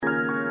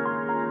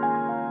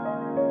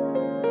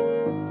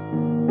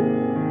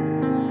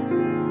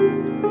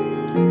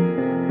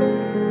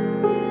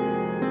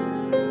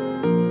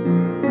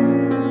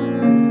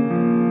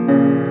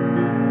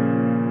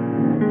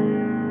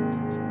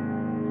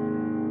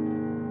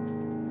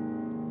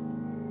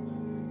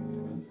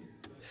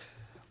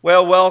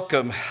Well,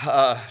 welcome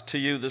to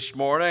you this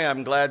morning.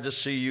 I'm glad to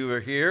see you are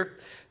here.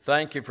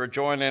 Thank you for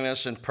joining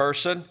us in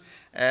person,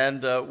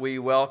 and we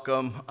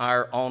welcome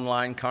our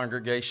online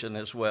congregation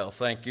as well.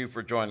 Thank you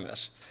for joining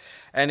us.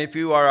 And if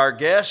you are our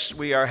guests,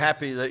 we are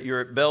happy that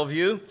you're at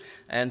Bellevue,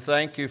 and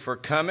thank you for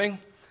coming.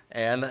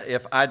 And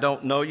if I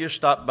don't know you,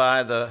 stop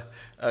by the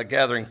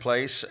gathering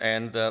place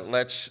and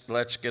let's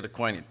get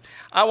acquainted.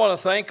 I want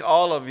to thank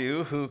all of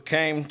you who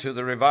came to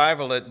the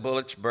revival at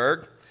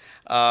Bulletsburg.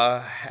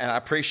 And I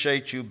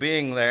appreciate you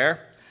being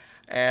there,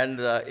 and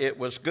it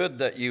was good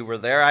that you were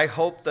there. I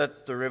hope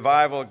that the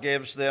revival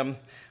gives them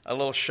a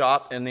little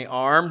shot in the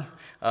arm.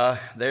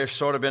 They've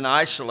sort of been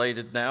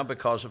isolated now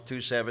because of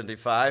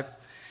 275.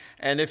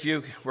 And if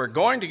you were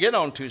going to get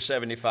on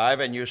 275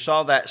 and you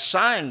saw that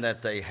sign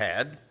that they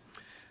had,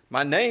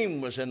 my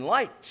name was in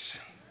lights.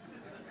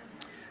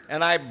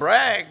 And I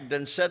bragged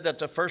and said that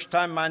the first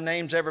time my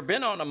name's ever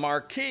been on a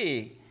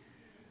marquee.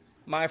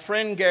 My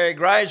friend Gary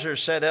Greiser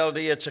said, LD,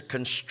 it's a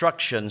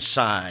construction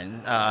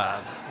sign.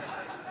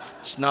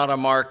 It's not a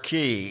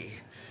marquee.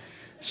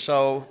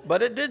 So,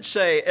 but it did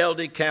say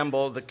LD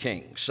Campbell the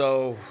King.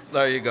 So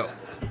there you go.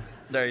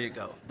 There you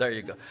go. There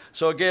you go.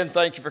 So again,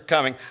 thank you for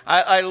coming.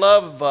 I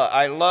love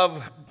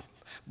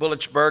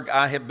Bulletsburg.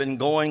 I have been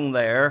going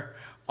there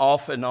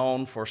off and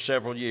on for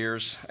several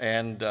years,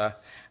 and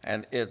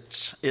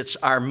it's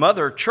our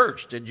mother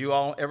church. Did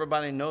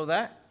everybody know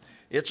that?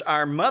 It's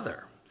our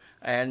mother.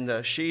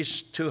 And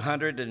she's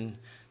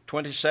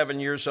 227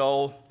 years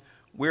old.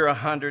 We're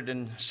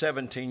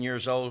 117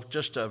 years old,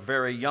 just a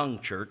very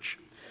young church,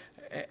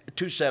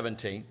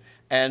 217.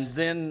 And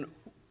then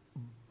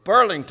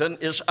Burlington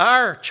is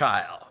our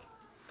child.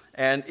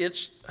 And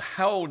it's,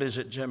 how old is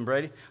it, Jim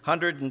Brady?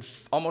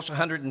 Almost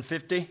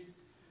 150?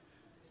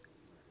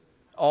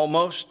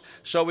 Almost.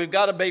 So we've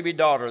got a baby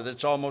daughter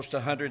that's almost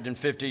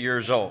 150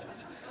 years old.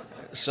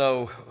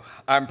 So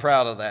I'm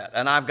proud of that.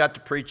 And I've got to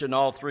preach in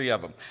all three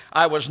of them.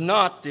 I was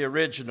not the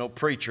original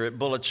preacher at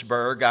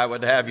Bulletsburg, I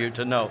would have you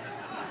to know.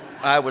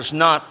 I was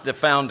not the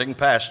founding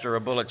pastor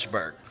of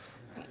Bulletsburg.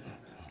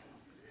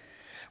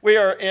 We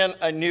are in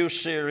a new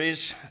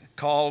series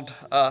called,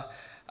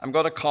 I'm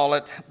going to call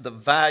it The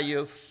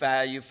Value,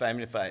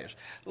 Family Values.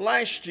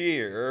 Last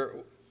year,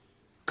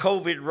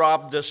 COVID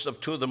robbed us of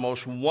two of the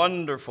most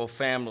wonderful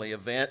family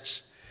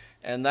events.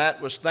 And that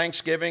was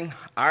Thanksgiving.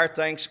 Our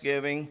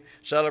Thanksgiving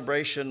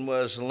celebration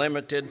was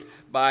limited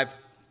by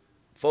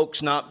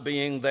folks not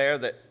being there,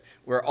 that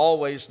were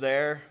always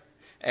there.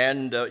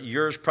 And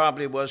yours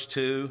probably was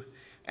too.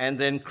 And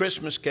then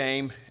Christmas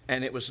came,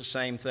 and it was the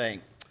same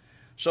thing.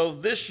 So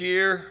this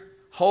year,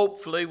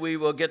 hopefully, we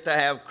will get to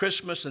have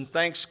Christmas and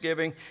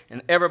Thanksgiving,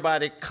 and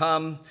everybody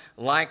come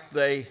like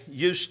they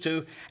used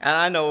to. And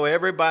I know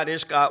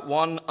everybody's got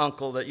one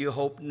uncle that you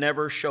hope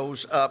never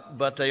shows up,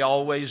 but they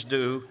always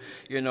do,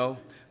 you know.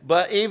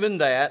 But even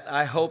that,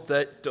 I hope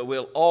that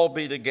we'll all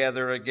be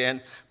together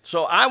again.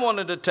 So I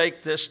wanted to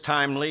take this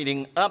time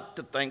leading up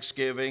to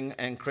Thanksgiving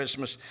and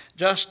Christmas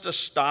just to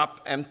stop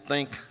and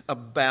think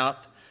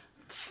about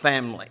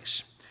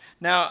families.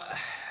 Now,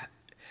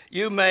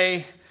 you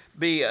may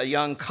be a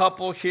young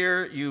couple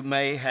here, you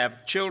may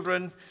have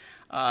children,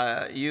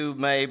 you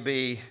may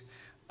be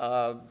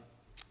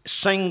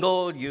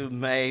single, you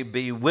may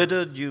be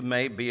widowed, you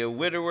may be a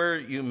widower,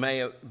 you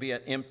may be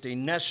an empty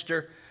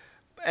nester.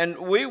 And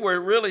we were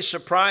really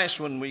surprised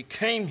when we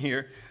came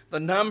here, the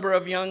number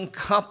of young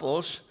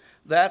couples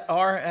that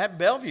are at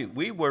Bellevue.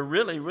 We were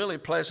really, really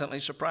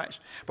pleasantly surprised.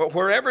 But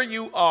wherever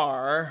you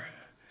are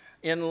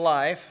in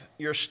life,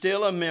 you're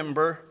still a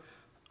member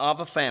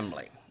of a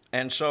family.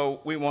 And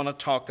so we want to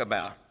talk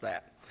about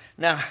that.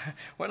 Now,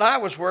 when I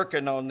was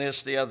working on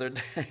this the other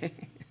day,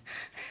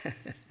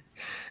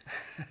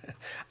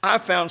 I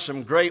found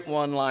some great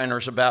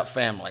one-liners about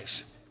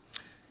families.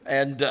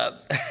 And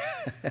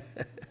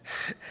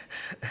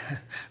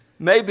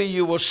maybe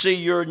you will see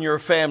you and your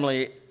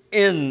family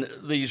in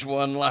these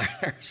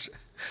one-liners.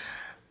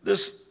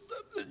 This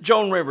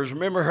Joan Rivers,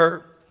 remember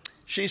her?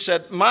 She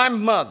said, "My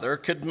mother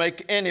could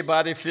make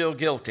anybody feel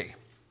guilty.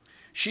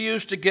 She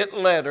used to get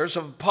letters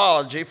of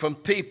apology from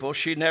people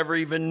she never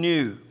even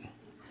knew."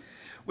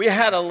 We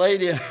had a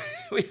lady,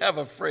 we have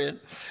a friend,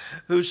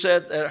 who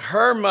said that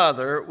her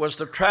mother was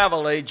the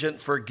travel agent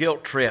for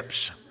guilt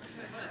trips.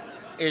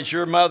 Is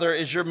your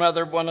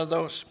mother one of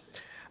those?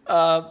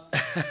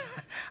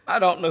 I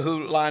don't know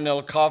who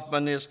Lionel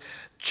Kaufman is.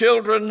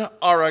 "Children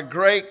are a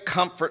great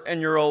comfort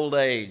in your old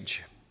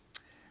age,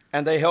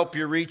 and they help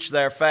you reach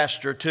there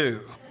faster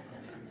too.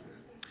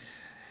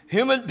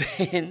 Human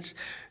beings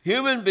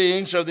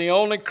are the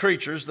only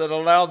creatures that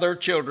allow their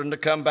children to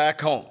come back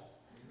home.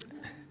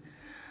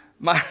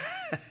 My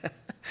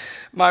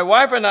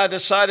wife and I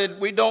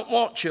decided we don't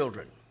want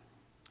children.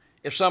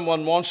 If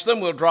someone wants them,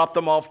 we'll drop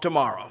them off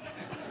tomorrow."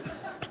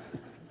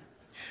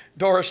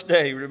 Doris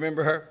Day,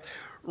 remember her?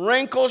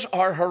 "Wrinkles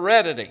are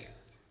heredity.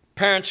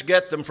 Parents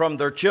get them from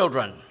their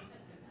children."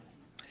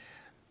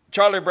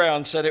 Charlie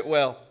Brown said it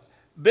well.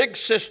 "Big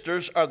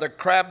sisters are the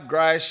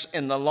crabgrass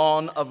in the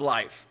lawn of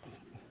life."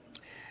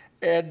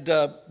 And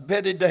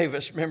Betty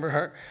Davis, remember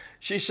her?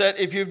 She said,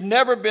 if you've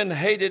never been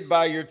hated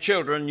by your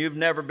children, you've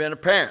never been a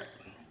parent.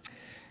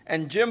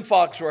 And Jeff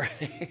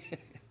Foxworthy,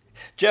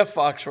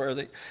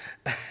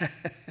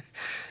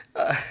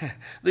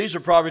 these are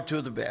probably two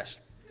of the best.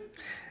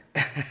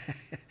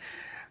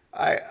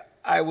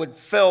 I would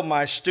fail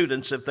my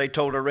students if they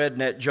told a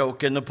redneck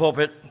joke in the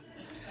pulpit.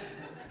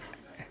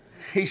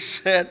 He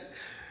said,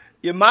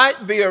 you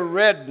might be a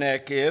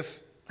redneck if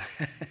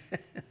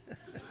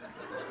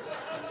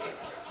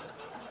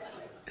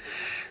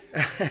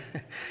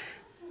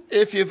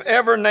you've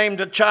ever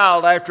named a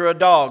child after a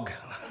dog.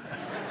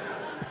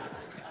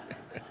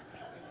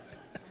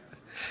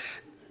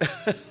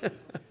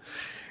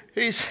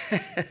 He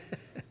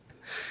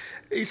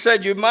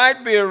said, you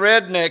might be a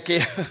redneck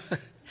if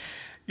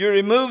you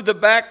remove the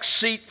back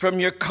seat from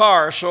your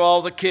car so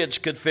all the kids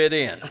could fit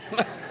in.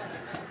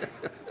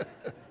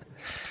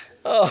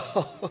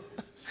 Oh,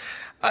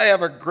 I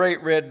have a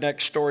great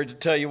redneck story to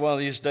tell you one of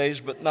these days,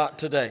 but not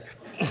today.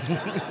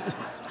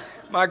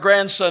 My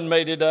grandson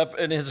made it up,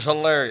 and it's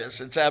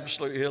hilarious. It's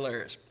absolutely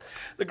hilarious.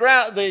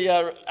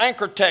 The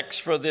anchor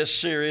text for this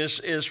series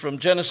is from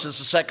Genesis,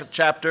 the 2nd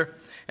chapter.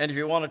 And if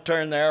you want to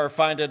turn there or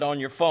find it on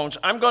your phones,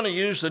 I'm going to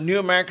use the New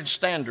American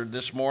Standard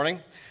this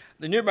morning.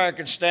 The New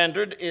American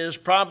Standard is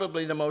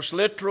probably the most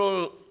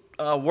literal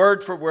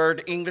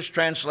word-for-word English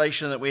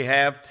translation that we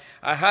have.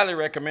 I highly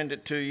recommend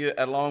it to you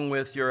along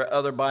with your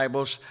other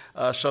Bibles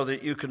so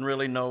that you can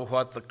really know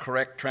what the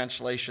correct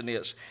translation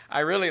is. I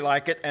really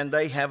like it, and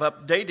they have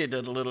updated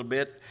it a little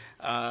bit,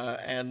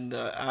 and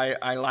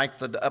I like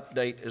the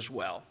update as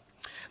well.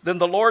 Then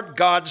the Lord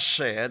God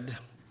said,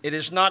 it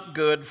is not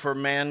good for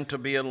man to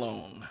be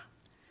alone.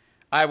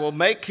 I will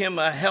make him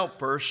a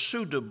helper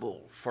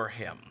suitable for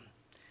him.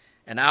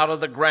 And out of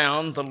the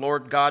ground the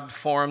Lord God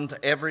formed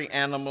every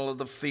animal of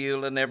the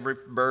field and every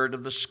bird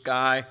of the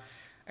sky,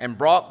 and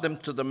brought them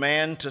to the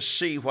man to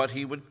see what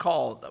he would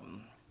call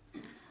them.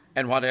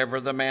 And whatever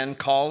the man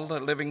called a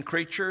living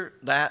creature,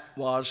 that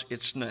was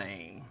its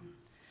name.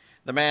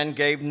 The man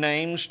gave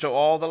names to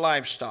all the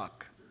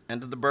livestock, and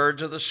to the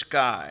birds of the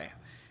sky,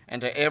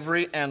 and to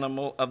every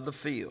animal of the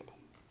field.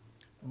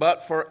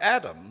 But for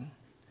Adam,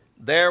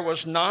 there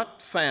was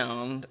not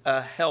found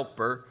a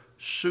helper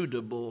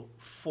suitable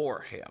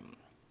for him.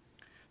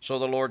 So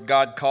the Lord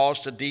God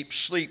caused a deep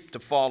sleep to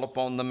fall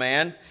upon the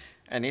man,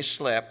 and he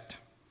slept.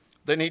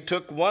 Then he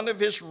took one of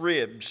his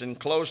ribs and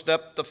closed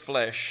up the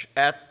flesh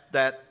at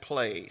that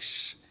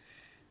place.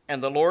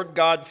 And the Lord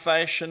God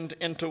fashioned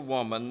into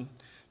woman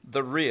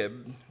the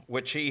rib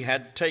which he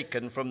had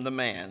taken from the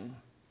man,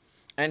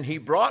 and he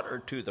brought her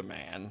to the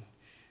man.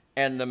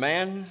 And the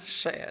man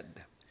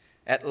said,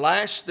 at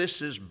last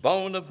this is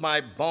bone of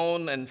my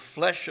bone and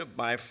flesh of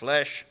my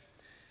flesh.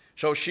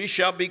 So she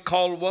shall be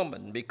called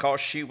woman, because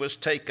she was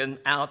taken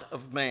out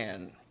of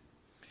man.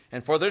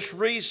 And for this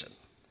reason,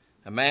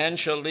 a man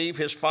shall leave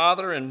his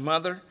father and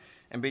mother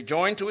and be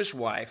joined to his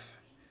wife,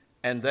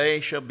 and they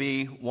shall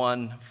be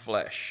one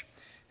flesh.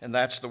 And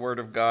that's the word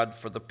of God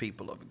for the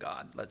people of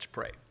God. Let's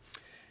pray.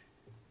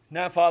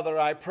 Now, Father,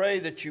 I pray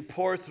that you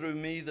pour through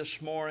me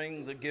this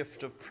morning the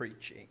gift of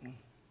preaching.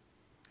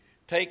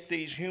 Take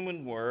these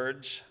human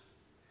words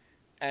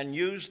and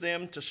use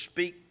them to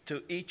speak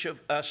to each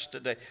of us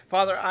today.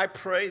 Father, I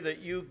pray that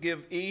you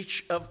give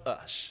each of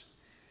us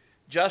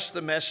just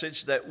the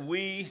message that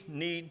we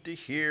need to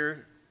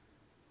hear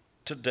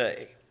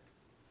today.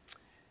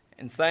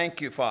 And thank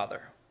you,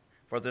 Father,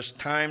 for this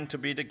time to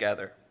be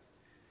together.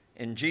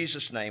 In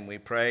Jesus' name we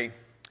pray,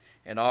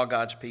 and all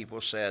God's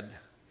people said,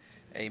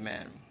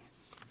 amen.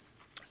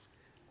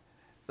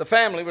 The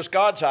family was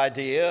God's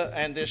idea,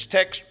 and this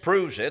text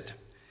proves it.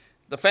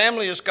 The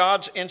family is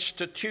God's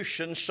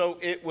institution, so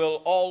it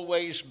will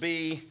always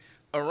be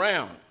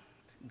around.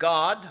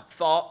 God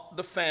thought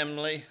the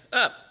family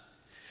up.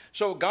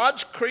 So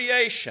God's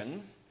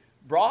creation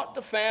brought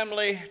the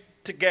family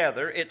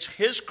together. It's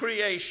his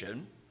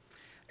creation,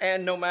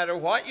 and no matter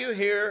what you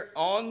hear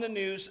on the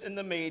news and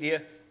the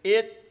media,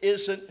 it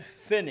isn't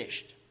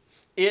finished.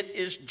 It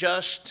is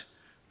just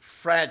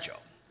fragile.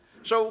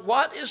 So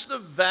what is the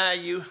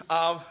value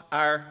of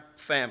our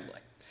family?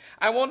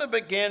 I want to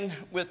begin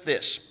with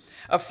this.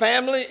 A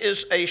family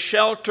is a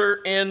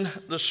shelter in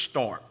the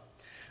storm.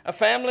 A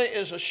family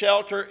is a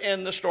shelter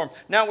in the storm.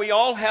 Now, we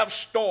all have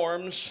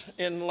storms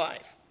in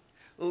life.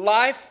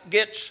 Life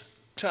gets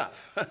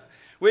tough.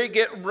 We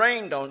get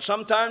rained on.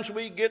 Sometimes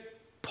we get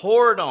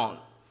poured on.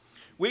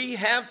 We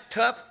have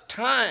tough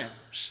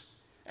times.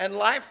 And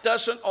life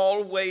doesn't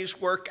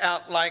always work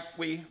out like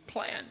we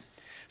plan.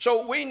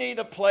 So we need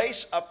a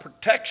place of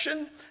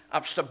protection,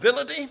 of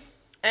stability,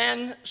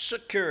 and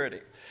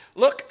security.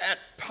 Look at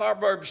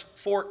Proverbs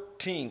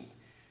 14.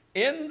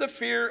 In the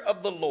fear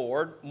of the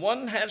Lord,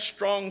 one has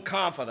strong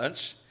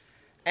confidence,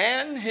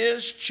 and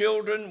his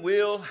children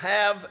will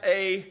have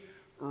a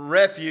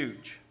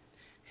refuge.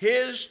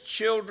 His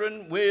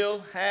children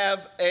will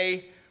have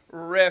a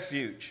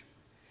refuge.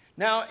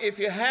 Now, if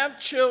you have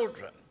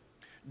children,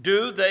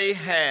 do they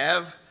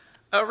have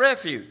a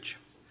refuge?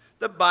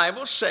 the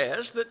Bible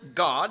says that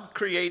God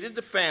created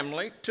the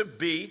family to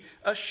be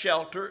a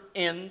shelter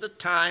in the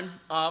time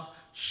of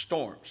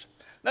storms.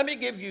 Let me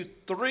give you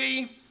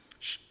 3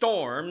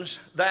 storms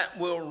that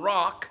will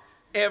rock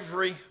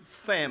every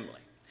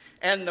family.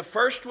 And the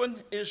first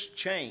one is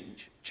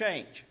change.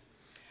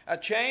 A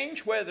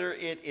change, whether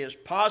it is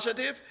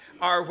positive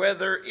or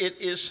whether it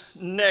is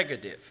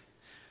negative.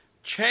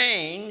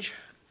 Change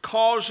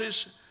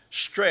causes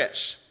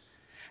stress.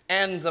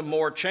 And the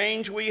more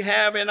change we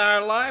have in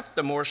our life,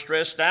 the more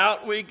stressed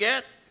out we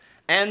get,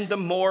 and the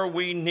more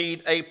we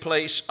need a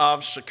place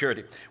of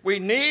security. We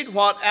need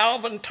what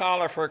Alvin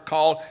Tolliver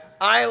called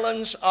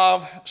islands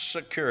of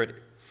security.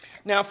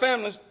 Now,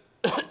 families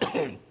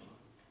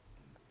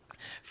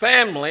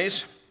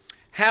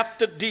have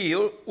to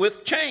deal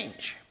with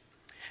change.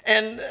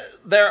 And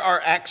there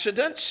are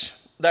accidents,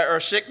 there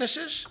are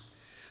sicknesses,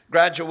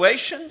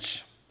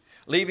 graduations,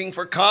 leaving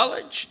for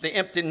college, the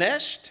empty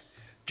nest,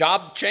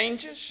 job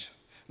changes,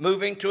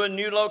 moving to a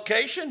new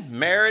location,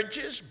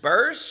 marriages,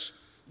 births,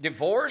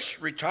 divorce,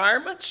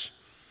 retirements,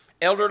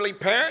 elderly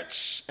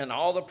parents, and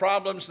all the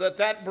problems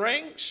that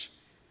brings,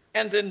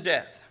 and then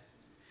death.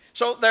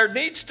 So there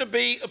needs to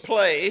be a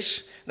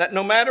place that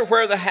no matter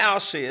where the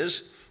house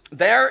is,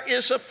 there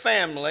is a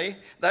family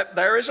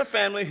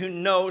who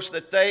knows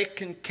that they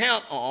can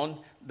count on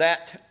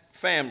that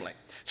family.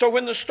 So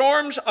when the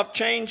storms of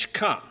change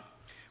come,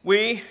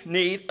 we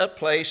need a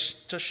place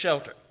to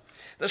shelter.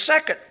 The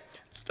second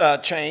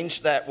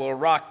change that will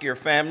rock your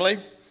family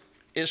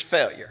is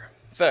failure.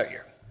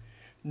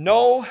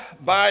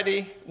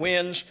 Nobody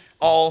wins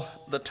all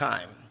the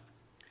time.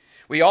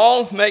 We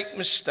all make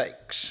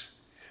mistakes.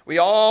 We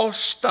all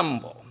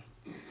stumble.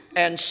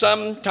 And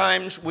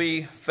sometimes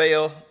we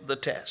fail the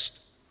test.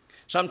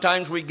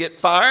 Sometimes we get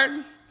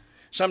fired.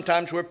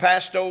 Sometimes we're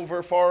passed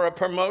over for a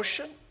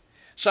promotion.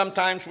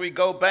 Sometimes we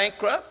go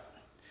bankrupt.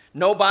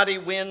 Nobody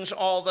wins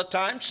all the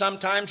time.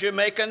 Sometimes you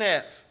make an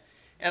F.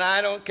 And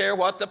I don't care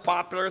what the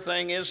popular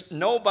thing is,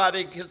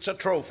 nobody gets a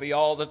trophy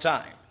all the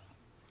time.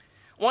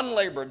 One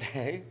Labor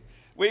Day,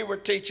 we were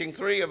teaching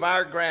 3 of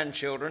our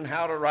grandchildren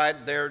how to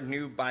ride their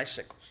new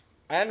bicycles.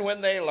 And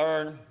when they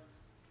learned,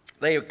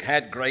 they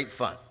had great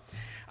fun.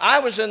 I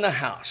was in the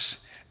house.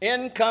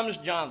 In comes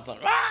Jonathan.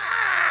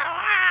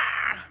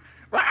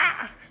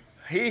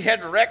 He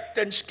had wrecked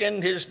and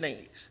skinned his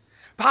knees.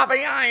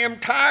 Poppy, I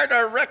am tired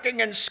of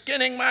wrecking and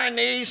skinning my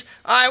knees.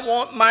 I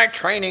want my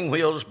training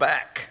wheels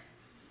back.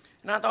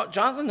 And I thought,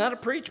 Jonathan, that'll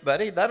preach,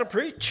 buddy. That'll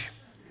preach.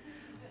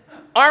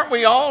 Aren't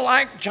we all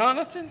like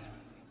Jonathan?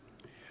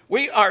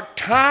 We are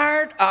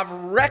tired of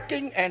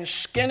wrecking and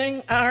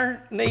skinning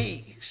our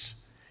knees.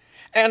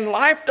 And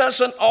life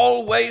doesn't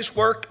always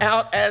work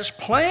out as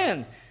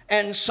planned.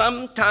 And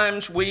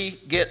sometimes we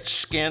get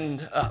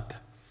skinned up.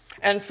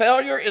 And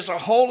failure is a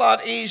whole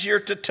lot easier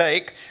to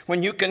take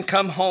when you can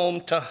come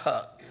home to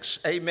hugs.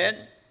 Amen?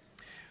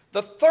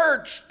 The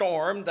third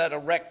storm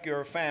that'll wreck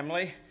your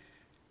family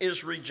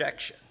is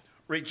rejection.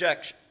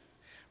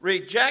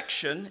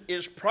 Rejection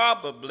is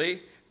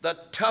probably the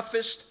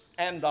toughest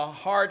and the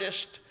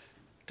hardest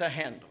to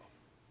handle.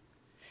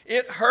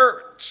 It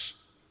hurts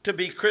to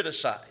be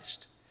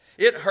criticized.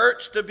 It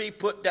hurts to be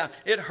put down.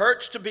 It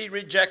hurts to be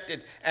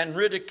rejected and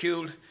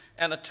ridiculed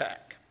and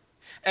attacked.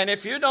 And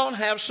if you don't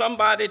have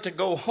somebody to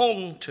go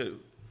home to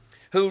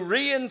who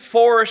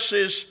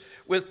reinforces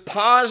with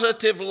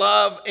positive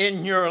love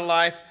in your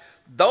life,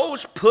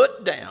 those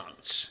put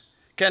downs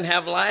can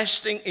have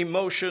lasting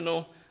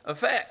emotional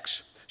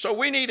effects. So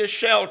we need a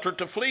shelter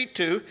to flee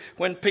to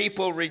when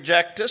people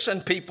reject us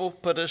and people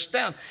put us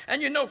down.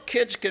 And you know,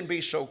 kids can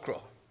be so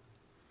cruel.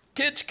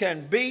 Kids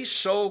can be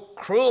so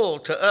cruel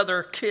to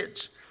other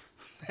kids.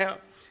 Now,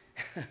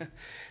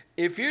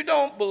 if you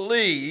don't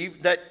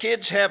believe that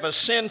kids have a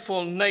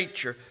sinful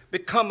nature,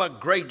 become a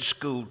grade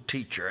school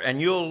teacher and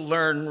you'll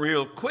learn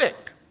real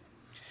quick.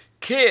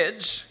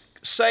 Kids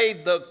say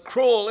the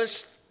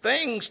cruelest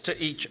things to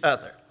each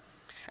other.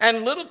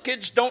 And little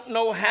kids don't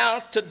know how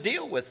to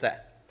deal with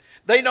that.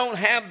 They don't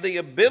have the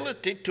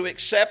ability to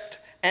accept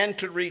and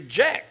to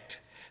reject.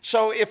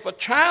 So if a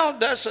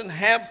child doesn't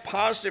have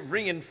positive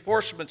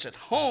reinforcements at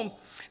home,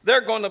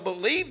 they're going to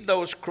believe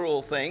those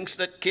cruel things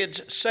that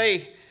kids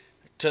say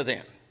to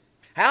them.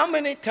 How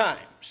many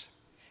times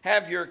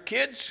have your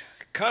kids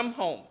come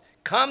home,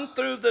 come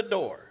through the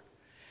door?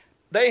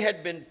 They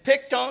had been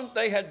picked on,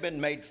 they had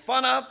been made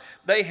fun of,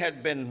 they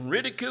had been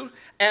ridiculed,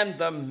 and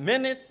the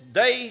minute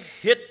they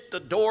hit the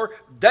door,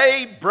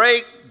 they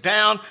break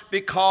down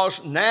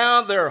because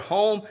now they're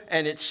home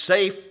and it's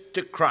safe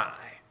to cry.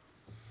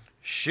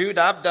 Shoot,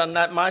 I've done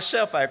that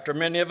myself after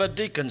many of a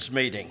deacon's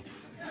meeting.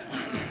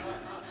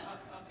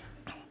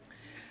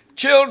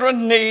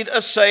 Children need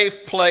a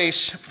safe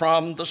place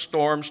from the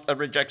storms of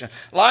rejection.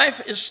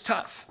 Life is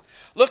tough.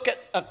 Look at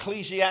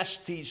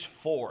Ecclesiastes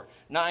 4,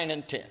 9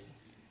 and 10.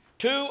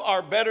 2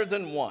 are better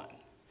than 1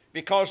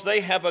 because they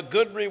have a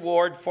good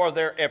reward for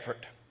their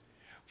effort.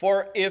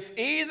 For if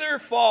either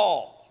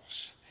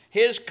falls,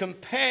 his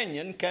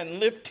companion can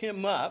lift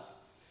him up.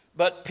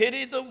 but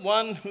pity the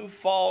one who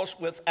falls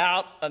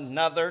without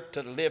another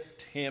to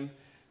lift him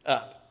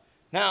up.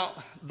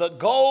 Now, the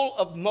goal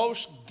of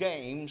most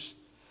games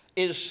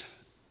is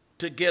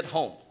to get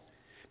home.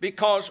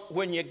 Because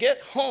when you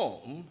get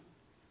home,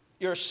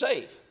 you're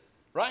safe,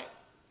 right?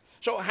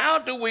 So how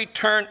do we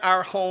turn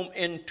our home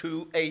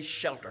into a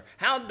shelter?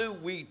 How do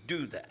we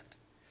do that?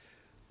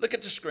 Look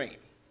at the screen.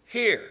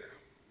 Hear.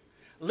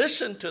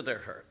 Listen to their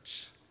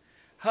hurts.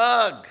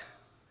 Hug.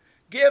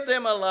 Give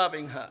them a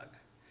loving hug.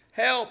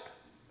 Help.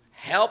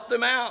 Help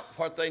them out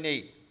what they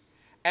need.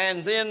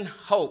 And then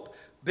hope.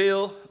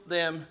 Build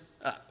them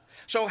up.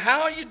 So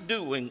how are you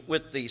doing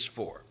with these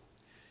four?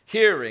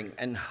 Hearing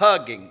and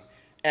hugging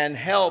and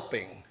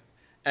helping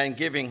and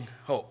giving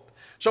hope.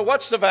 So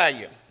what's the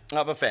value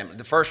of a family?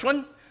 The first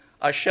one,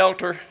 a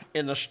shelter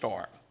in the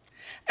storm.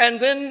 And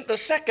then the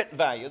second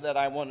value that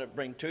I want to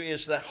bring to you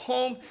is that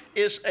home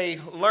is a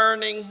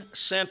learning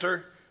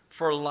center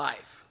for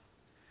life.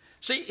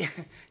 See,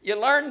 you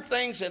learn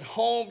things at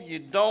home you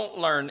don't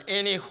learn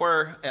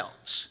anywhere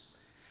else.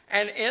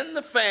 And in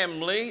the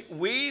family,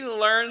 we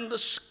learn the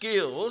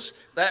skills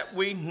that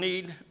we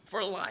need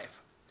for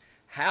life.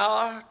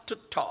 How to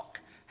talk,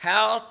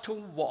 how to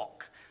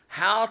walk,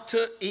 how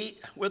to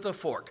eat with a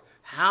fork,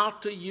 how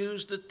to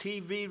use the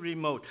TV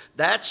remote.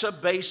 That's a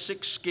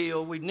basic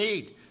skill we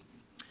need.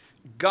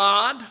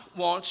 God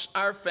wants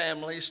our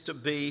families to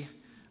be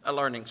a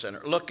learning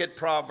center. Look at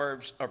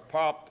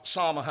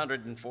Psalm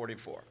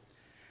 144.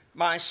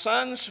 My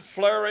sons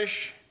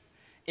flourish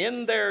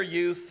in their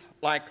youth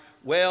like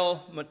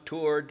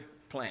well-matured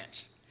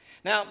plants.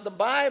 Now, the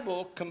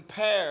Bible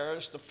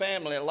compares the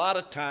family a lot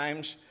of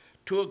times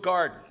to a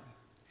garden.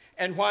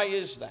 And why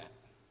is that?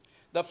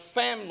 The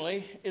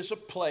family is a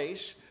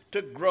place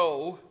to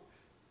grow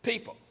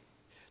people.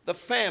 The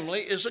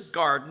family is a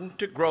garden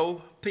to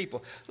grow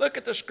people. Look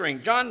at the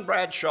screen. John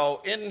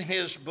Bradshaw, in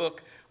his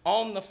book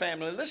on the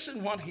family,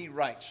 listen what he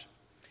writes.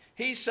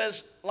 He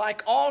says,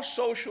 like all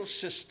social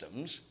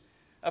systems,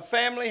 a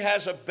family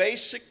has a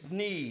basic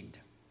need,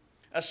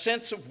 a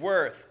sense of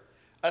worth,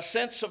 a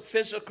sense of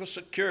physical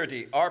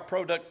security or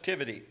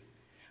productivity,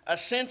 a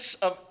sense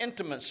of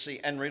intimacy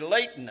and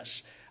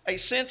relatedness, a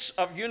sense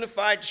of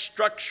unified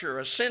structure,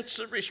 a sense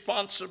of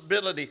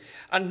responsibility,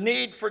 a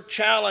need for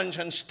challenge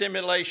and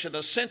stimulation,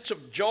 a sense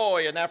of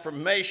joy and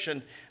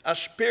affirmation, a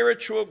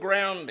spiritual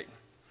grounding.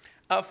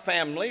 A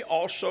family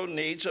also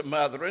needs a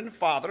mother and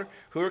father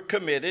who are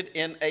committed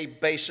in a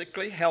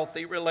basically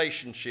healthy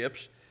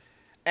relationships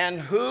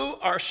and who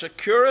are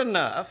secure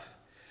enough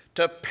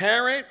to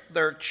parent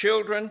their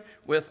children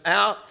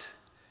without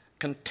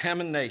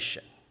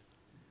contamination.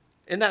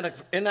 Isn't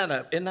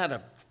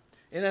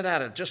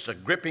that just a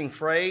gripping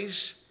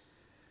phrase?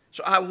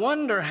 So I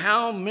wonder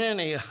how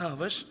many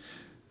of us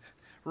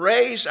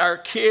raise our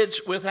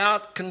kids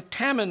without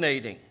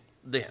contaminating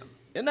them.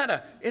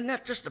 Isn't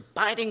that just a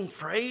biting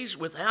phrase,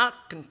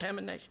 without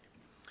contamination?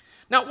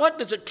 Now, what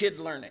does a kid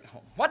learn at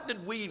home? What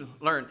did we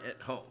learn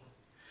at home?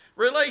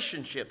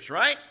 Relationships,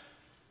 right?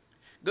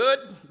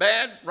 Good,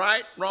 bad,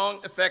 right, wrong,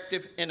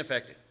 effective,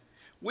 ineffective.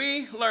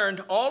 We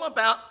learned all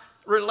about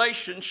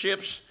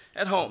relationships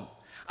at home.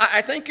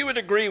 I think you would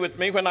agree with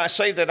me when I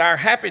say that our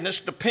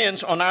happiness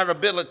depends on our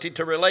ability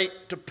to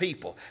relate to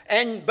people.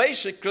 And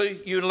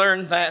basically, you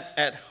learn that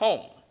at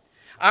home.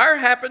 Our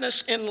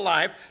happiness in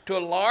life, to a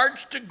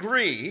large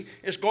degree,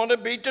 is going to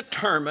be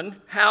determined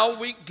how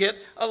we get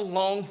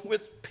along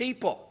with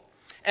people.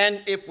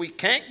 And if we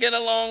can't get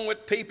along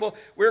with people,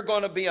 we're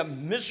going to be a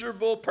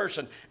miserable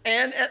person.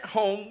 And at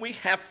home, we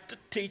have to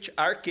teach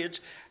our kids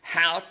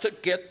how to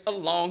get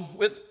along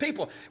with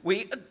people.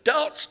 We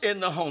adults in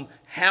the home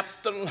have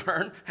to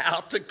learn how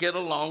to get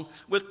along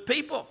with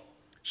people.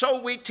 So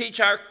we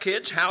teach our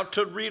kids how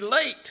to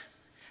relate.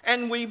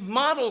 And we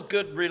model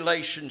good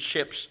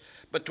relationships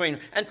between.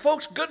 And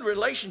folks, good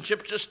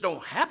relationships just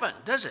don't happen,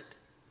 does it?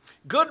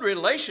 Good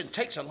relation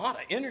takes a lot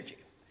of energy.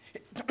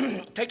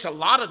 It takes a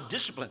lot of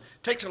discipline,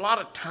 takes a lot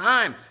of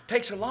time,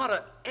 takes a lot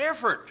of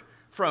effort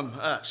from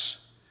us.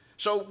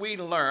 So we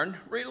learn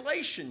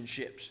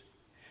relationships.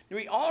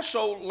 We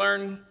also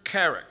learn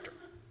character.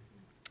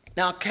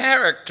 Now,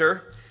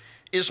 character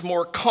is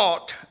more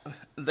caught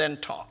than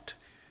taught.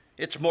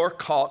 It's more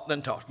caught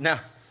than taught.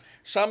 Now,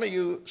 some of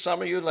you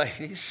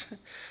ladies,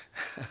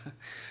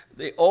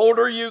 the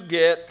older you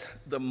get,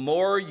 the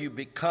more you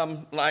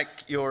become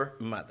like your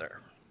mother.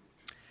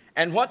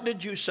 And what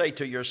did you say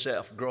to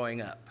yourself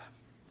growing up?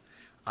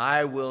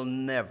 I will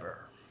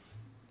never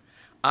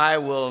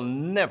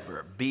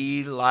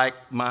be like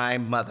my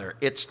mother.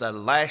 It's the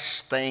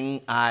last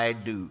thing I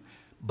do.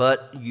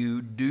 But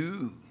you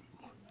do.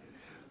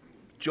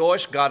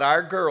 Joyce got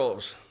our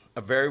girls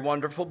a very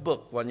wonderful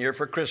book one year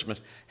for Christmas.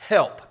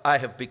 Help, I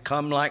have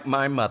become like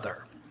my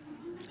mother.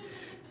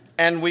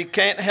 And we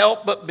can't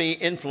help but be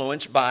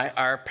influenced by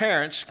our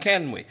parents,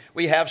 can we?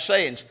 We have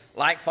sayings,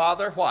 like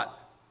father, what?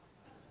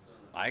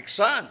 Like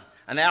son.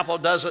 An apple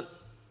doesn't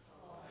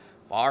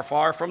far,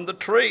 far from the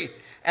tree.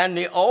 And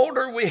the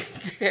older we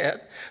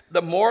get,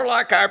 the more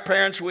like our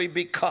parents we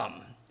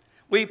become.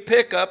 We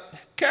pick up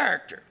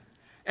character.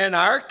 And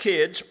our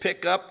kids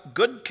pick up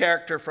good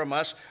character from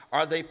us,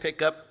 or they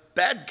pick up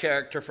bad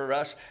character for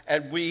us,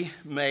 and we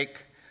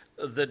make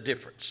the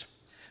difference.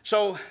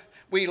 So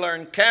we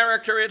learn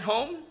character at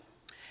home,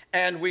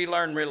 and we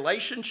learn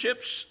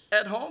relationships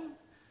at home,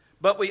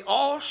 but we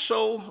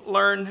also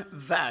learn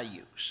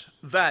values.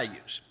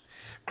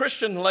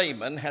 Christian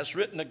Layman has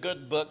written a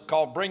good book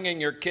called Bringing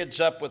Your Kids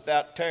Up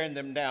Without Tearing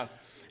Them Down,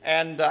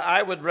 and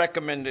I would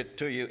recommend it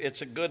to you.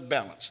 It's a good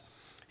balance.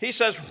 He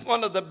says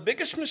one of the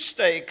biggest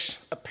mistakes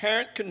a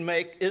parent can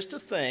make is to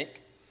think,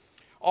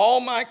 all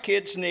my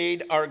kids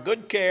need are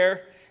good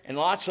care and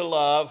lots of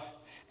love,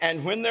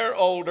 and when they're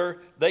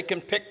older, they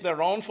can pick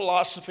their own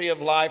philosophy of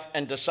life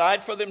and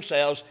decide for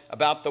themselves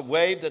about the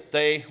way that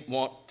they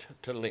want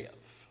to live.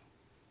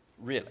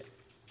 Really.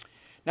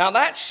 Now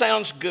that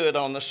sounds good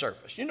on the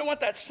surface. You know what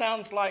that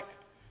sounds like?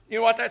 You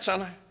know what that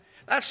sounds like?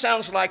 That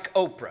sounds like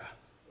Oprah.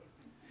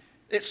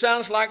 It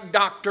sounds like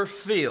Dr.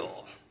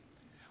 Phil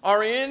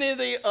or any of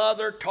the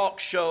other talk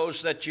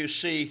shows that you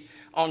see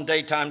on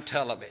daytime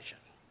television.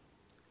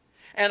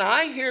 And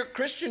I hear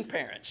Christian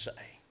parents say,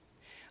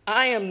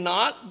 I am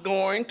not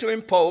going to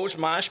impose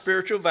my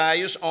spiritual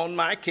values on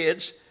my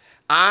kids.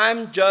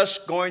 I'm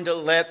just going to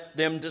let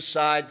them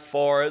decide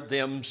for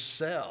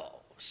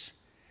themselves.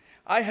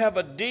 I have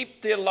a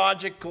deep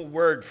theological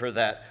word for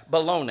that,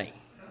 baloney.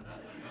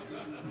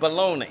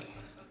 Baloney.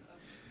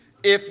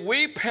 If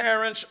we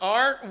parents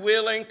aren't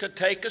willing to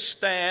take a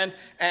stand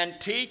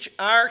and teach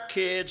our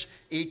kids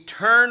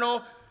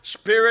eternal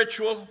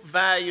spiritual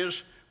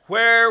values,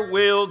 where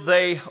will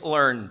they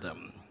learn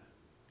them?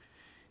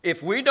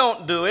 If we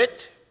don't do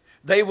it,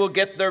 they will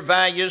get their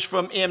values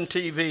from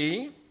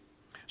MTV,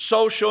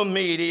 social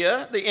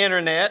media, the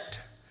internet,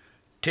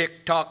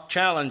 TikTok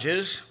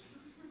challenges.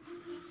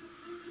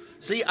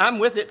 See, I'm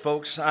with it,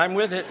 folks. I'm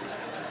with it.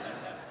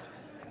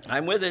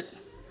 I'm with it.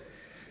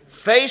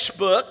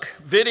 Facebook,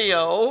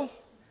 video,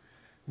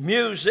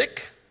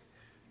 music,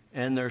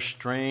 and their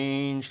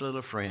strange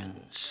little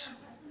friends.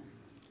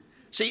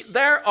 See,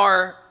 there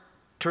are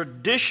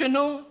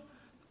traditional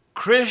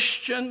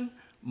Christian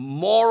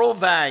moral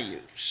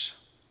values,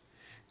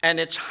 and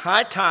it's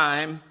high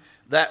time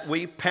that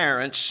we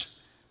parents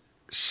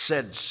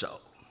said so.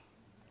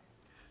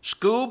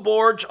 School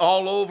boards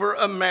all over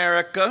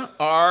America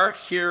are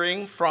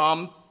hearing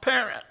from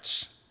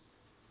parents.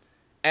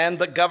 And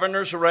the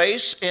governor's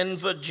race in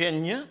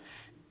Virginia,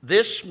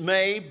 this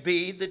may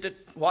be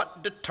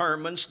what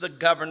determines the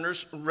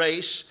governor's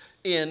race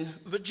in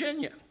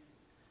Virginia.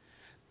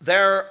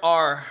 There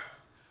are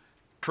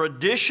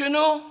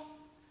traditional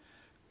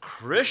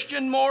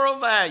Christian moral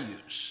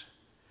values,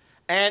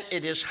 and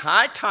it is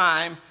high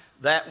time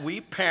that we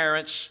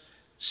parents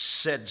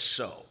said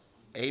so.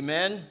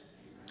 Amen?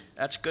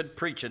 That's good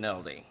preaching,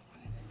 LD.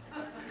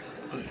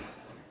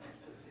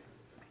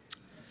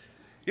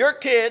 Your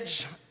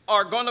kids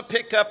are going to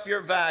pick up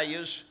your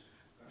values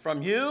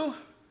from you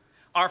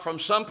or from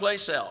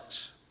someplace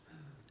else,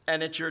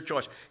 and it's your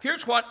choice.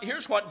 Here's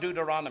what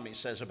Deuteronomy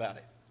says about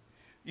it.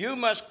 You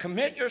must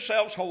commit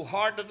yourselves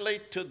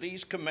wholeheartedly to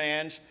these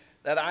commands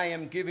that I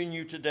am giving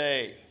you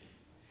today.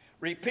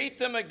 Repeat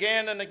them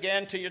again and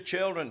again to your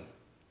children.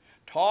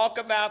 Talk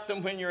about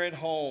them when you're at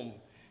home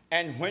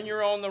and when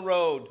you're on the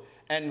road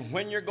and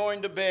when you're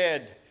going to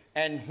bed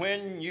and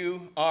when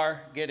you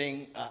are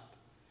getting up.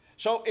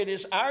 So it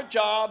is our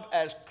job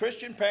as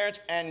Christian parents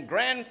and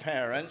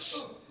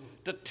grandparents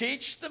to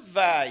teach the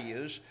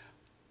values,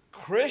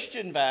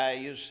 Christian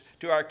values,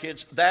 to our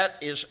kids. That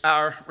is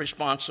our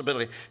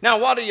responsibility. Now,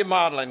 what are you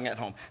modeling at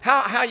home?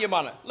 How you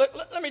model it?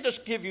 Let me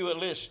just give you a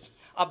list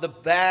of the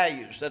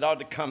values that ought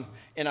to come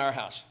in our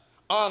house.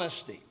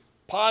 Honesty,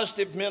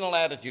 positive mental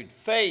attitude,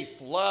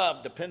 faith,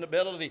 love,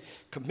 dependability,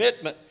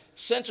 commitment,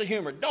 sense of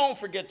humor. Don't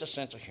forget the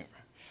sense of humor.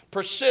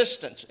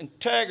 Persistence,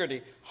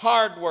 integrity,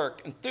 hard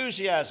work,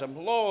 enthusiasm,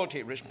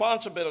 loyalty,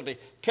 responsibility,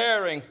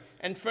 caring,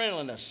 and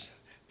friendliness.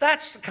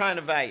 That's the kind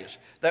of values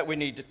that we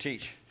need to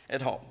teach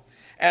at home.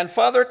 And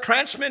Father,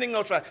 transmitting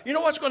those values. You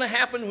know what's going to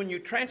happen when you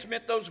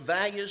transmit those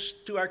values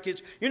to our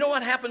kids? You know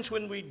what happens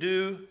when we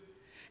do?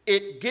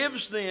 It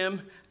gives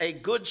them a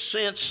good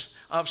sense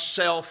of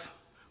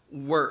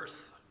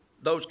self-worth,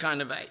 those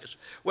kind of values.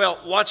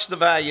 Well, what's the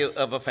value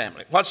of a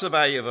family? What's the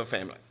value of a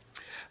family?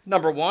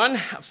 Number one,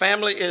 a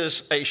family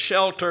is a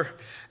shelter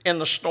in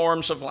the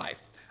storms of life.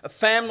 A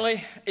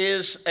family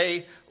is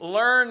a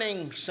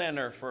learning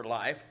center for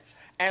life.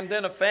 And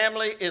then a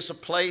family is a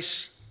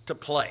place to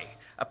play.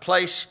 A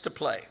place to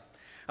play.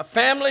 A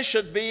family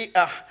should be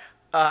a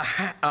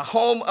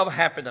home of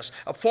happiness,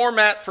 a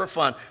format for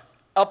fun,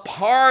 a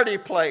party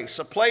place,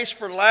 a place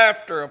for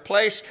laughter, a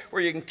place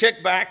where you can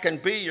kick back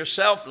and be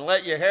yourself and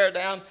let your hair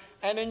down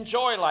and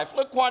enjoy life.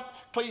 Look what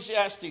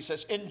Ecclesiastes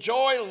says.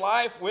 Enjoy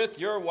life with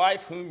your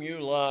wife whom you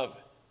love.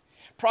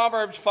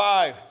 Proverbs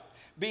 5.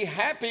 Be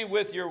happy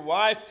with your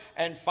wife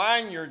and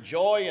find your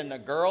joy in the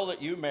girl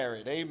that you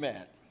married.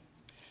 Amen.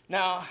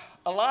 Now,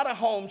 a lot of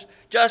homes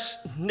just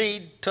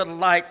need to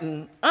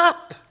lighten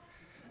up.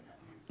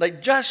 They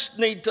just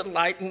need to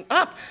lighten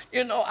up.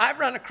 You know, I've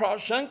run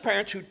across young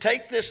parents who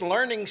take this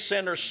learning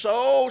center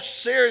so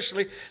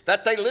seriously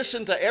that they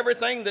listen to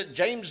everything that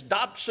James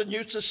Dobson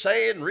used to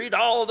say and read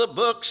all the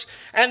books,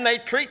 and they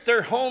treat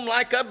their home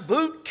like a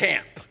boot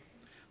camp.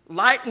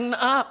 Lighten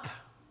up.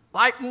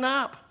 Lighten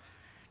up.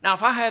 Now,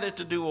 if I had it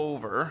to do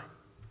over,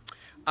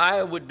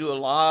 I would do a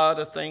lot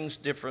of things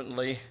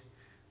differently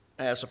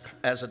as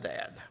a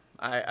dad.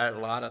 A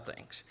lot of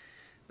things.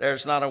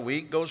 There's not a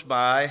week goes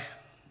by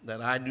that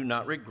I do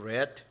not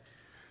regret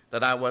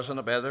that I wasn't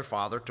a better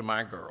father to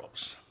my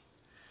girls.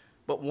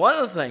 But one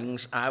of the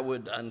things I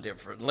would have done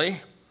differently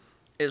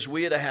is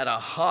we'd have had a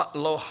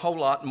whole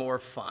lot more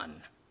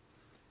fun.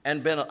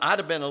 And I'd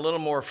have been a little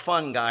more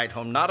fun guy at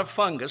home. Not a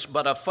fungus,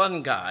 but a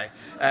fun guy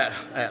at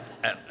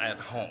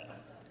home.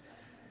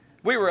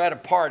 We were at a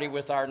party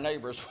with our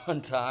neighbors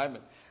one time,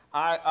 and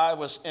I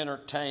was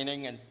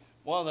entertaining, and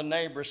one of the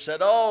neighbors said,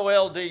 "Oh,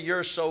 LD,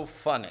 you're so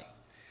funny."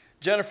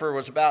 Jennifer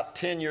was about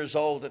 10 years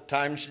old at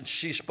times, and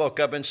she spoke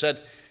up and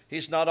said,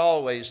 "He's not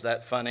always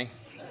that funny."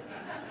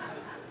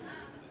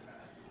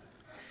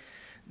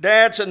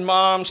 Dads and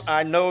moms,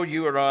 I know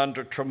you are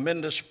under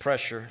tremendous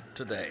pressure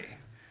today,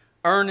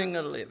 earning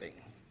a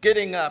living,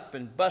 getting up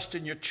and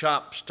busting your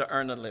chops to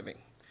earn a living.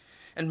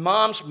 And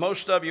moms,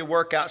 most of you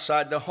work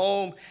outside the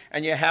home,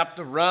 and you have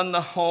to run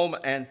the home,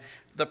 and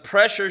the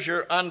pressures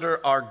you're under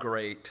are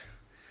great.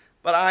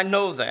 But I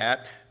know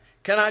that.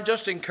 Can I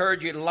just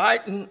encourage you to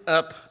lighten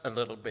up a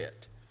little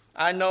bit?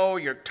 I know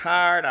you're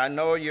tired. I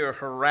know you're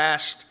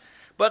harassed.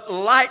 But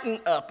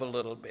lighten up a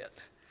little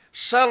bit.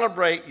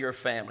 Celebrate your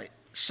family.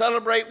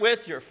 Celebrate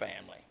with your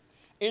family.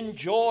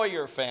 Enjoy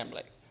your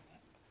family.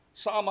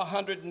 Psalm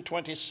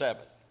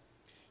 127.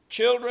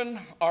 Children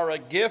are a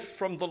gift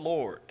from the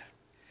Lord.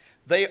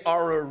 They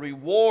are a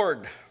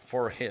reward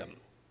for him.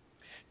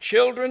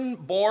 Children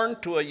born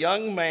to a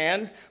young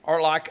man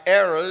are like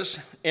arrows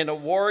in a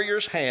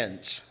warrior's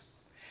hands.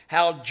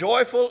 How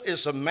joyful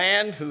is a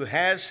man who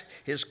has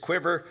his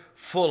quiver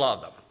full of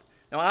them.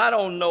 Now, I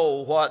don't know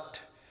what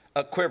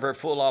a quiver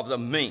full of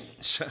them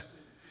means,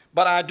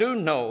 but I do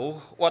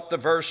know what the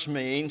verse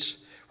means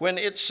when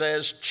it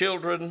says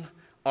children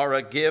are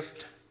a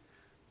gift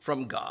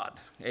from God.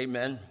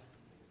 Amen.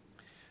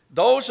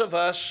 Those of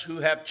us who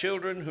have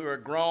children who are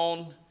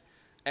grown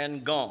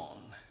and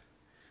gone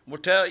will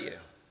tell you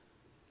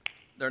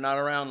they're not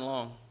around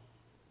long.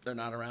 They're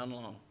not around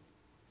long.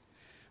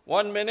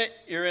 1 minute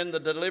you're in the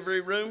delivery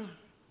room,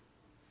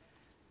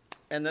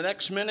 and the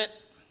next minute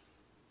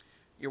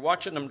you're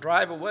watching them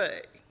drive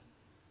away,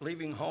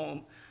 leaving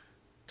home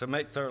to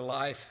make their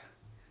life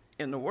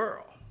in the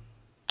world.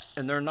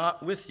 And they're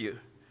not with you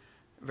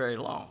very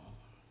long.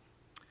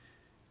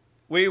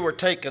 We were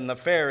taking the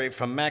ferry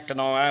from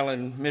Mackinac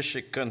Island,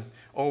 Michigan,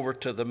 over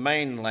to the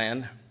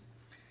mainland,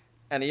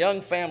 and a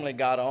young family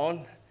got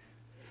on,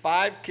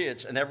 5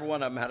 kids, and every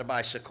one of them had a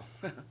bicycle.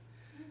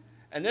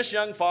 And this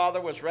young father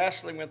was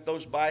wrestling with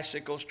those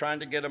bicycles, trying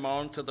to get them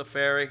onto the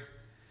ferry,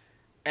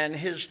 and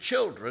his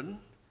children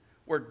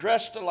were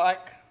dressed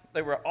alike.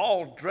 They were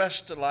all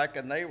dressed alike,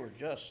 and they were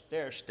just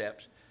stair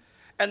steps.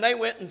 And they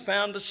went and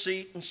found a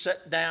seat and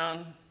sat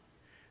down.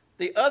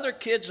 The other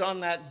kids on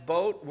that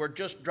boat were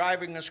just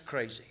driving us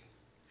crazy.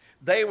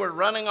 They were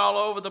running all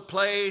over the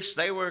place.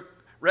 They were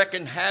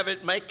wrecking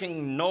havoc,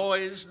 making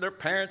noise. Their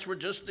parents were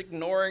just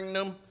ignoring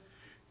them.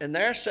 And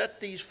there sat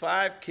these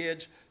 5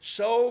 kids,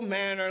 so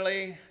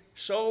mannerly,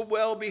 so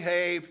well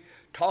behaved,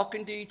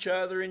 talking to each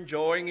other,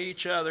 enjoying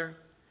each other.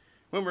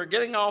 When we were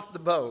getting off the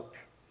boat,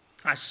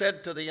 I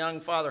said to the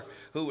young father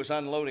who was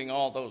unloading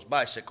all those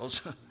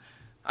bicycles,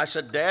 I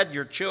said, "Dad,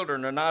 your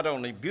children are not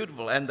only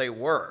beautiful," and they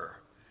were,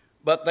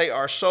 "but they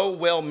are so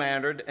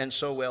well-mannered and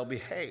so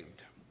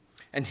well-behaved."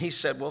 And he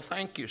said, "Well,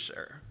 thank you,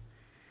 sir."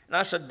 And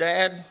I said,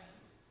 "Dad,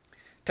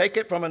 take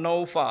it from an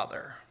old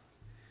father.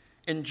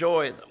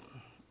 Enjoy them.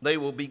 They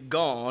will be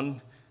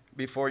gone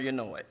before you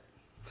know it."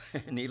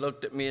 And he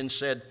looked at me and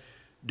said,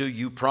 "Do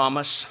you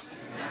promise?"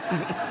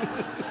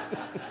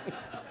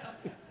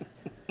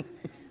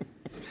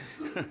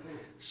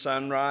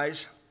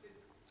 Sunrise,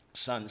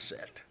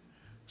 sunset.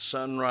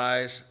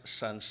 Sunrise,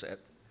 sunset.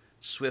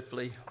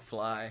 Swiftly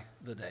fly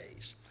the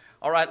days.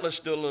 All right, let's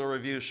do a little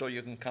review so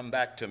you can come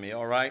back to me,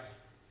 all right?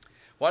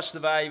 What's the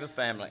value of a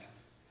family?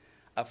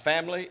 A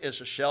family is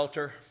a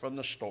shelter from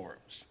the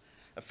storms.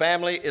 A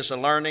family is a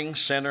learning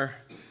center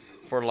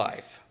for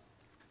life.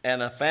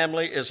 And a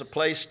family is a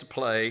place to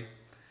play.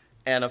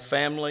 And a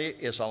family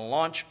is a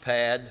launch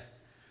pad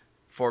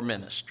for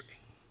ministry.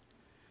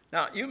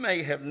 Now, you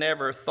may have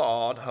never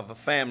thought of a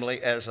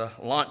family as a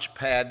launch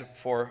pad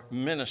for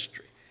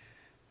ministry.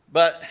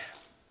 But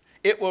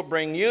it will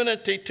bring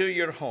unity to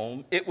your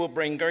home. It will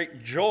bring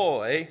great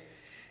joy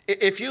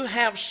if you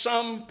have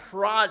some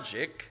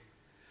project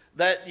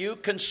that you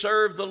can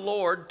serve the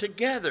Lord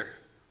together,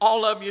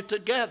 all of you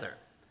together.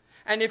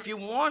 And if you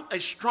want a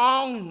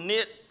strong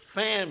knit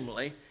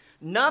family,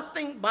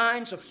 nothing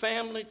binds a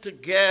family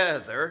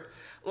together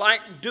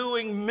like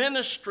doing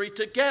ministry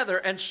together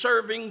and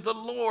serving the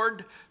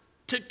Lord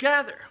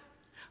together.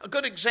 A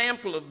good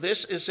example of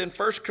this is in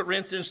 1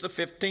 Corinthians, the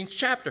 15th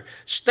chapter.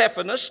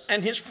 Stephanus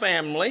and his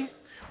family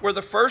were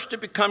the first to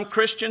become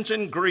Christians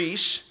in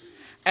Greece,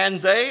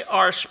 and they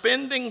are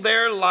spending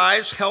their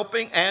lives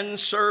helping and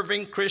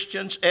serving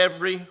Christians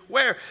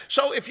everywhere.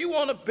 So if you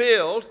want to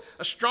build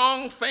a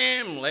strong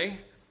family,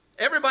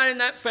 everybody in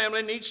that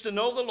family needs to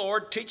know the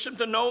Lord, teach them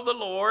to know the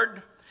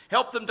Lord,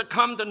 help them to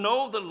come to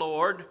know the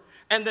Lord,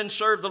 and then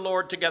serve the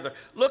Lord together.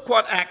 Look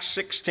what Acts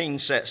 16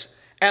 says.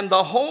 And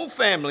the whole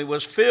family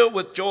was filled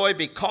with joy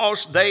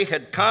because they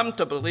had come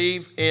to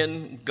believe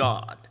in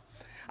God.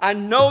 I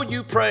know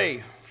you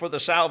pray for the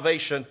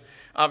salvation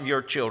of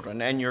your children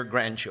and your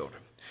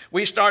grandchildren.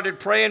 We started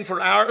praying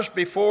for ours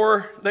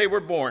before they were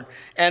born,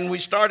 and we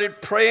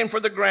started praying for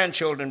the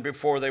grandchildren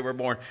before they were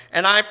born.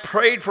 And I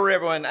prayed for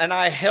everyone, and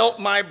I held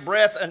my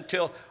breath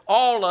until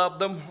all of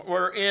them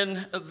were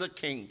in the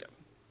kingdom.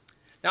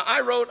 Now,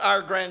 I wrote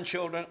our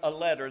grandchildren a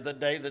letter the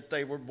day that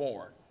they were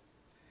born,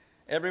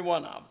 every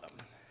one of them.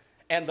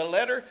 And the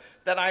letter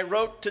that I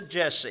wrote to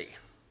Jesse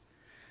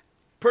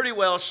pretty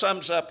well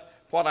sums up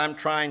what I'm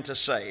trying to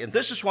say. And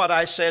this is what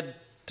I said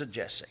to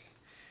Jesse.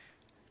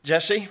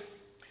 Jesse,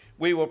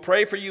 we will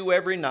pray for you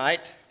every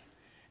night,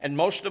 and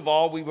most of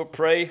all, we will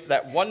pray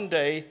that one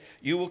day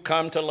you will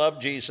come to love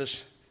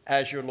Jesus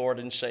as your Lord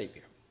and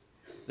Savior.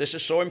 This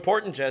is so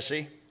important,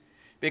 Jesse,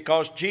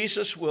 because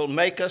Jesus will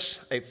make us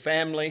a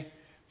family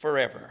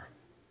forever.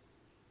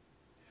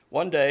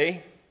 One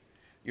day,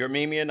 your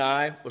Mimi and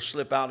I will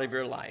slip out of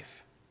your life.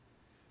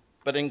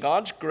 But in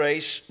God's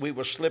grace, we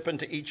will slip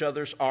into each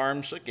other's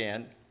arms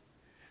again,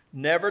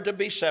 never to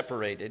be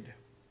separated,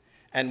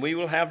 and we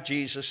will have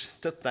Jesus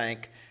to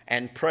thank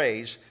and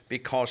praise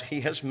because he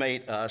has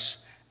made us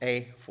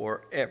a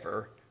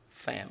forever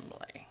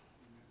family.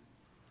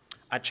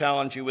 I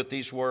challenge you with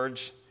these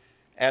words.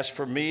 As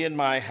for me and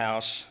my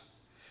house,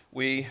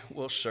 we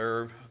will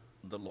serve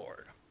the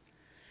Lord.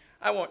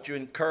 I want to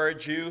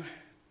encourage you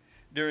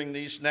during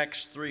these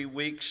next 3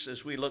 weeks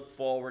as we look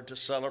forward to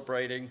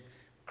celebrating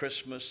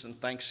Christmas and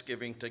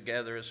Thanksgiving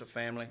together as a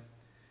family.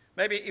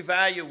 Maybe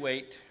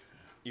evaluate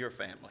your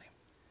family.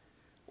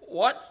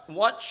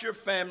 What's your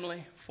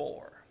family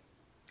for?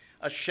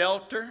 A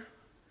shelter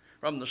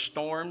from the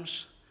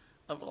storms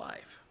of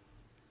life.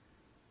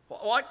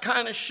 What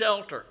kind of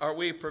shelter are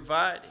we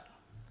providing?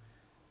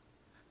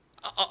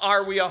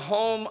 Are we a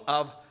home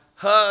of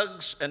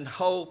hugs and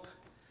hope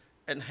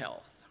and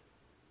health?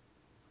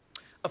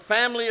 A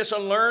family is a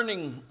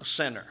learning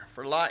center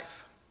for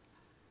life.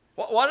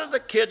 What are the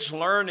kids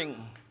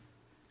learning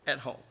at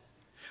home?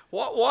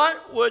 What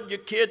would your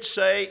kids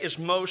say is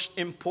most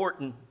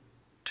important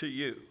to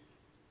you?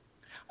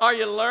 Are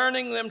you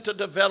learning them to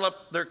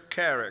develop their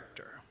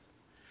character?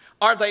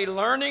 Are they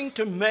learning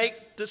to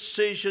make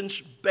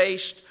decisions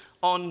based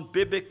on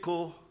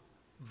biblical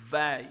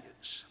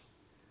values?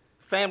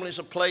 Family's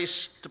a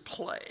place to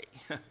play.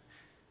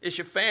 Is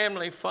your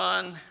family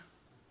fun?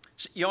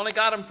 You only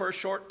got them for a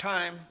short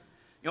time.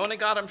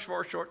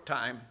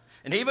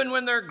 And even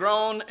when they're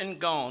grown and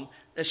gone,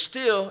 you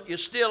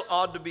still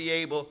ought to be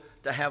able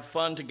to have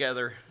fun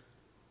together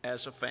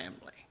as a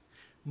family.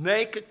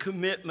 Make a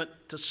commitment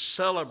to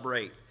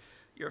celebrate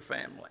your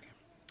family.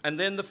 And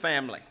then the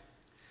family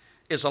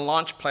is a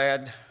launch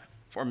pad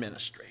for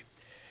ministry.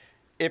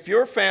 If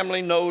your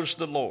family knows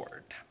the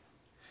Lord,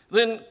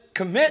 then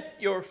commit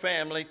your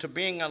family to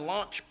being a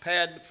launch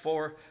pad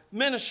for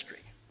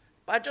ministry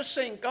by just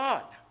saying,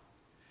 God,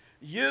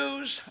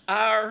 use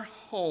our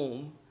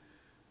home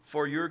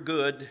for your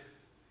good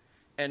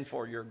and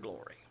for your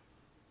glory.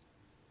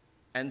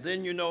 And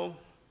then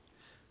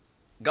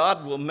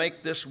God will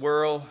make this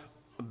world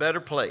a better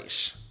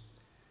place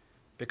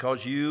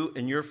because you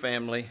and your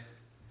family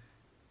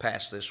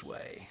pass this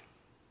way.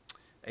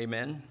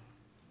 Amen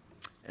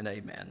and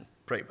amen.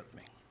 Pray with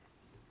me.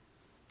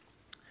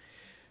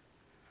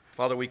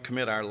 Father, we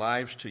commit our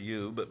lives to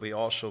you, but we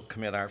also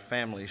commit our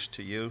families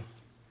to you.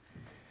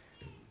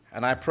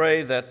 And I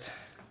pray that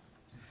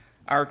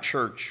our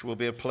church will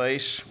be a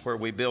place where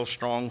we build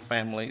strong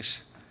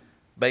families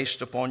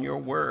based upon your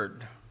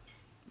word,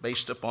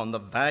 based upon the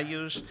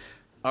values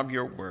of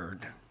your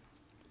word.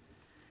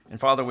 And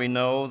Father, we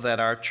know that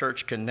our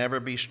church can never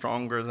be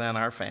stronger than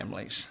our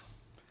families.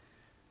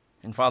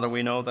 And Father,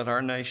 we know that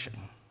our nation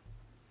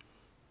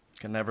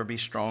can never be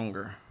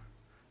stronger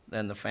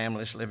than the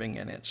families living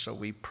in it. So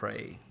we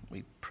pray,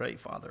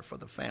 Father, for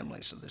the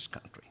families of this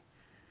country.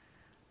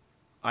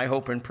 I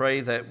hope and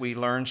pray that we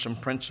learn some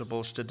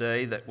principles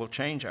today that will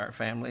change our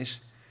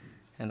families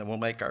and that will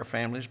make our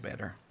families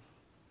better.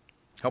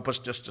 Help us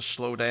just to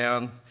slow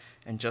down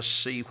and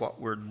just see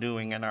what we're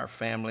doing in our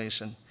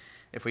families. And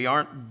if we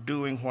aren't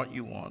doing what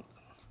you want,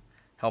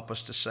 help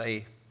us to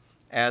say,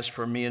 as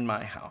for me and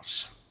my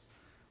house,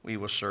 we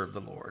will serve the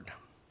Lord.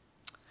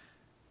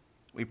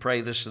 We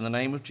pray this in the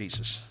name of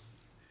Jesus.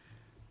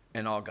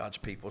 And all God's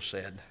people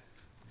said,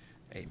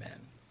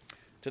 amen.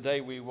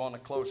 Today we want to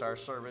close our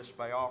service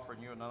by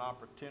offering you an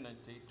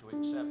opportunity to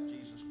accept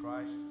Jesus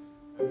Christ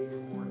as your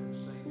Lord and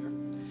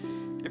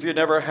Savior. If you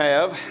never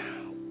have,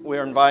 we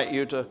invite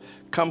you to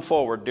come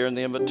forward during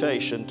the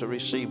invitation to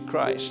receive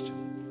Christ.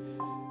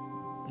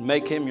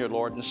 Make him your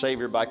Lord and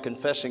Savior by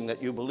confessing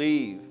that you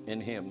believe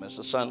in him as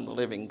the Son of the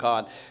living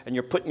God, and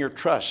you're putting your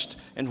trust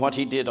in what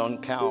he did on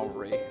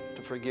Calvary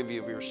to forgive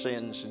you of your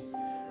sins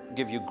and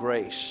give you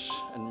grace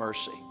and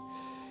mercy.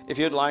 If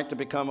you'd like to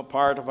become a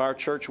part of our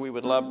church, we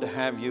would love to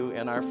have you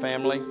in our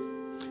family.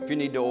 If you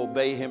need to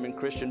obey him in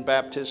Christian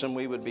baptism,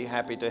 we would be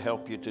happy to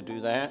help you to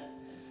do that.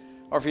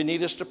 Or if you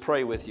need us to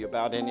pray with you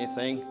about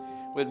anything,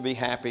 we'd be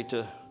happy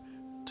to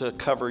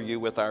cover you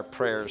with our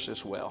prayers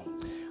as well.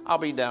 I'll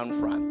be down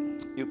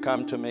front. You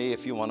come to me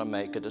if you want to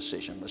make a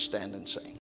decision. Let's stand and sing.